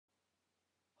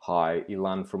Hi,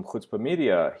 Ilan from Chutzpah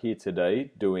Media here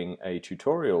today doing a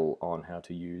tutorial on how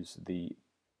to use the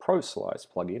ProSlice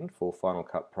plugin for Final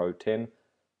Cut Pro 10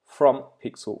 from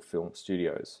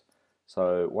PixelFilmStudio.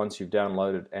 So once you've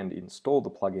downloaded and installed the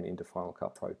plugin into Final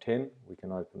Cut Pro 10, we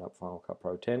can open up Final Cut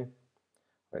Pro 10.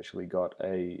 I've actually got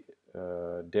a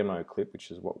demo clip,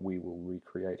 which is what we will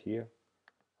recreate here.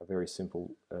 A very simple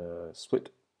split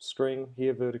screen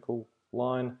here, vertical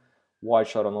line, wide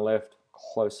shot on the left,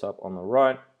 close up on the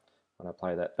right. When I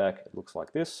play that back, it looks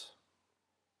like this.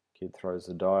 Kid throws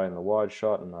the die in the wide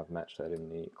shot, and I've matched that in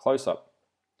the close-up.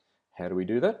 How do we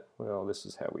do that? Well, this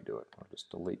is how we do it. I'll just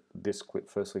delete this clip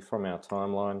firstly from our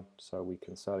timeline so we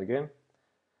can start again.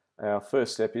 Our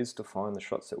first step is to find the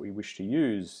shots that we wish to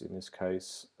use. In this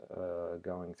case,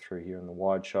 going through here in the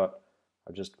wide shot,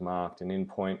 I just marked an in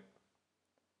point.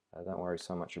 Don't worry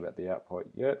so much about the out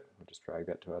point yet. We'll just drag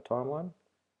that to our timeline.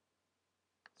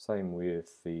 Same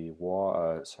with the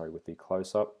with the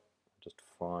close-up. Just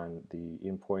find the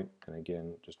in point, and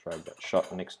again, just drag that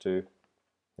shot next to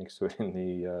it in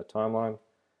the timeline.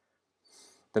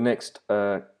 The next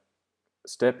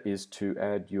step is to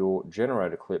add your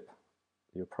generator clip,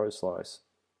 your ProSlice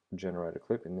generator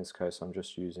clip. In this case, I'm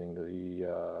just using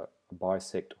the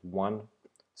Bisect 1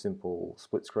 simple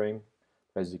split screen.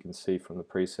 As you can see from the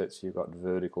presets, you've got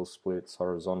vertical splits,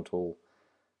 horizontal.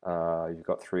 You've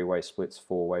got 3-way splits,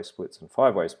 4-way splits, and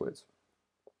 5-way splits.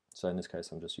 So in this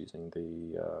case, I'm just using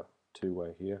the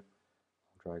 2-way here.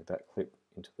 I'll drag that clip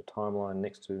into the timeline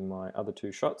next to my other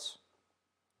two shots.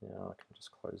 Now I can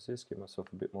just close this, give myself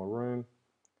a bit more room.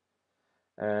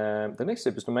 The next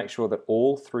step is to make sure that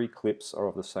all 3 clips are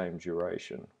of the same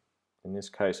duration. In this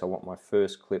case, I want my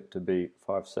first clip to be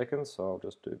 5 seconds, so I'll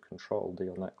just do Control D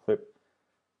on that clip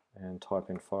and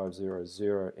type in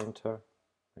 500, enter.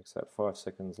 Makes that 5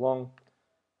 seconds long.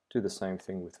 Do the same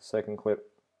thing with the second clip.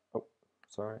 Oh,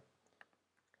 sorry.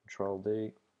 Control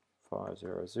D,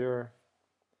 500.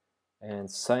 And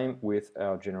same with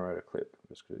our generator clip.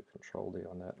 Just do Control D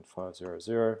on that and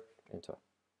 500, enter.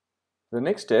 The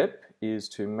next step is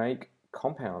to make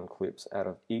compound clips out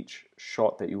of each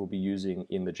shot that you will be using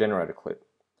in the generator clip.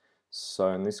 So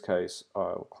in this case,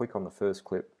 I'll click on the first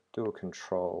clip, do a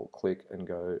Control click and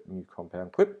go New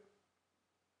Compound Clip.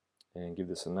 And give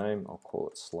this a name. I'll call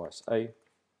it Slice A.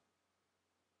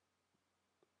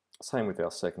 Same with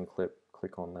our second clip.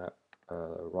 Click on that,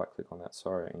 right click on that,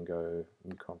 sorry, and go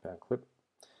New Compound Clip.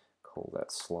 Call that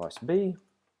Slice B.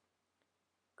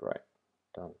 Great,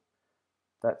 done.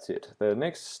 That's it. The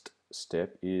next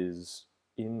step is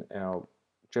in our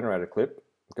generator clip,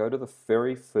 go to the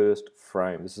very first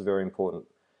frame. This is very important.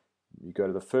 You go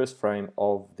to the first frame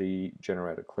of the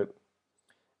generator clip.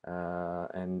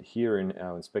 And here in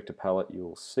our inspector palette,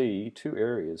 you'll see 2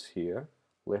 areas here,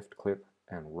 left clip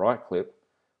and right clip,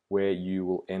 where you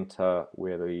will enter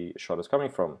where the shot is coming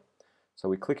from. So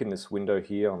we click in this window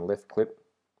here on left clip,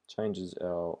 changes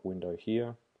our window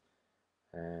here,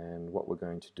 and what we're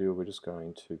going to do, we're just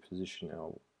going to position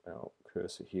our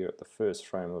cursor here at the first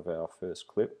frame of our first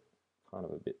clip. Kind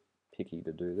of a bit picky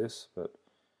to do this, but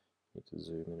need to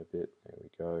zoom in a bit. There we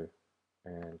go,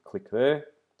 and click there.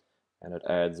 And it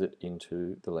adds it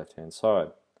into the left-hand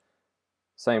side.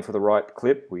 Same for the right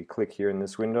clip. We click here in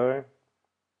this window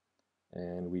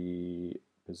and we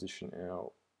position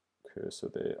our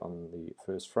cursor there on the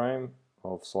first frame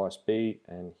of Slice B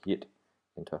and hit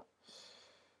enter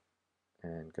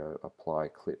and go apply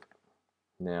clip.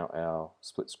 Now our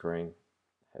split screen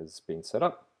has been set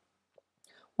up.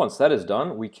 Once that is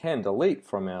done, we can delete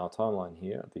from our timeline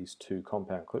here these 2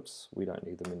 compound clips. We don't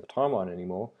need them in the timeline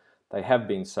anymore. They have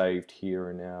been saved here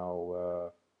in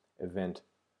our event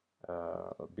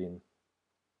bin.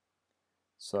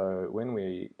 So when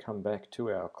we come back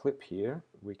to our clip here,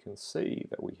 we can see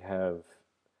that we have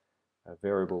a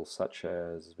variable such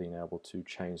as being able to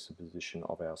change the position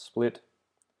of our split.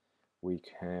 We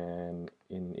can,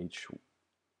 in each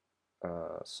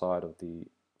side of the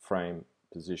frame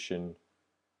position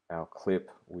our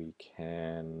clip, we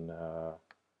can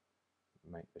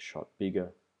make the shot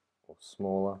bigger or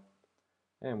smaller.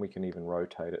 And we can even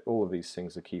rotate it. All of these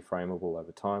things are keyframeable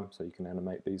over time, so you can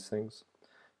animate these things.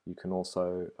 You can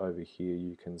also, over here,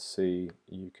 you can see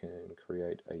you can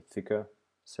create a thicker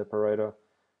separator.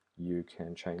 You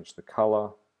can change the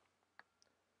color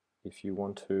if you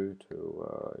want to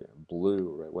blue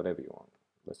or red, whatever you want.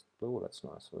 Oh, that's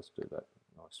nice. Let's do that.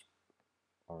 Nice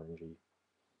orangey.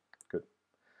 Good.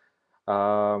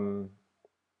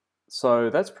 So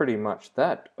that's pretty much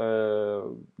that.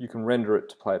 You can render it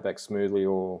to play it back smoothly,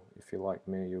 or if you're like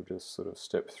me, you'll just sort of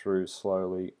step through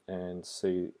slowly and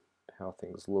see how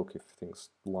things look, if things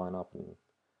line up and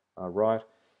are right.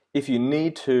 If you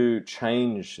need to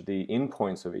change the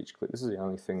endpoints of each clip, this is the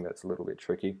only thing that's a little bit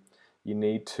tricky. You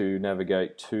need to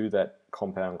navigate to that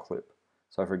compound clip.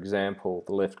 So for example,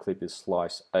 the left clip is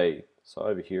slice A. So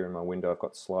over here in my window, I've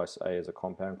got slice A as a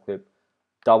compound clip.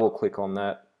 Double click on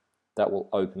that. That will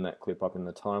open that clip up in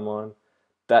the timeline.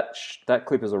 That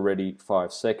clip is already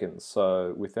 5 seconds.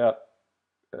 So without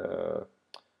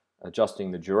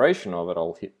adjusting the duration of it,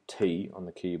 I'll hit T on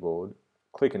the keyboard,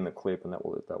 click in the clip, and that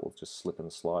will just slip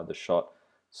and slide the shot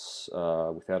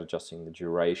without adjusting the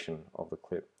duration of the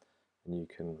clip. And you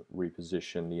can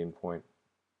reposition the endpoint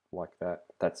like that.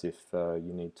 That's if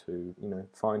you need to,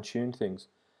 fine-tune things.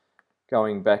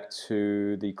 Going back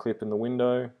to the clip in the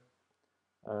window,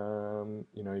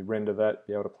 you render that,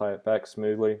 be able to play it back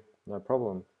smoothly, no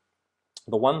problem.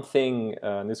 The one thing,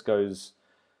 and this goes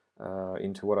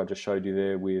into what I just showed you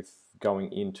there with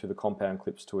going into the compound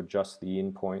clips to adjust the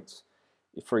endpoints.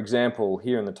 If, for example,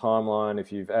 here in the timeline,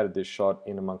 if you've added this shot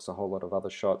in amongst a whole lot of other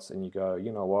shots and you go,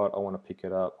 you know what, I want to pick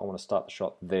it up, I want to start the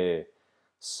shot there.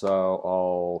 So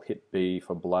I'll hit B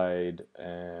for blade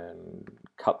and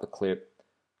cut the clip,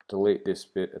 delete this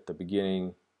bit at the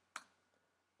beginning,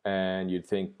 and you'd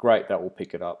think, great, that will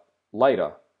pick it up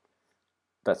later.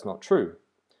 That's not true.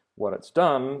 What it's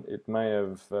done, it may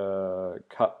have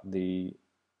cut the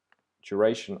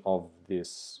duration of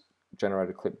this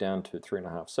generated clip down to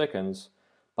 3.5 seconds,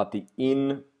 but the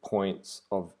in points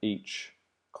of each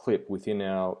clip within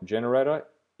our generator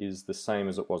is the same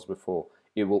as it was before.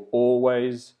 It will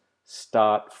always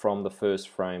start from the first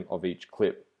frame of each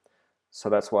clip. So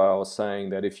that's why I was saying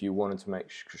that if you wanted to make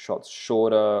shots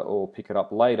shorter or pick it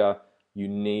up later, you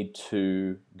need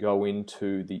to go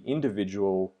into the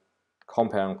individual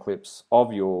compound clips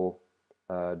of your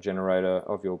generator,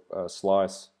 of your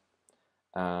slice,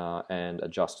 and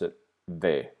adjust it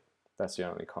there. That's the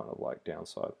only kind of like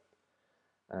downside.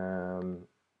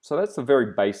 So that's the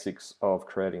very basics of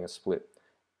creating a split.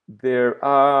 There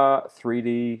are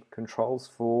 3D controls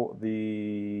for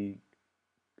the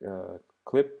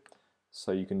clip,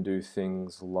 so you can do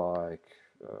things like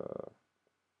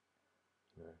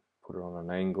put it on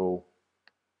an angle,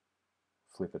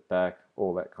 flip it back,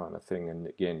 all that kind of thing. And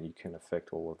again, you can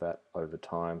affect all of that over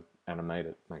time, animate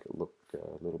it, make it look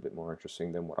a little bit more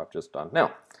interesting than what I've just done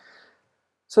now.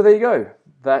 So there you go.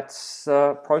 That's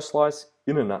ProSlice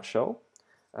in a nutshell.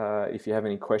 If you have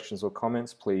any questions or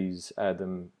comments, please add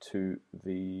them to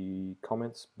the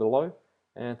comments below.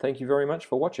 And thank you very much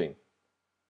for watching.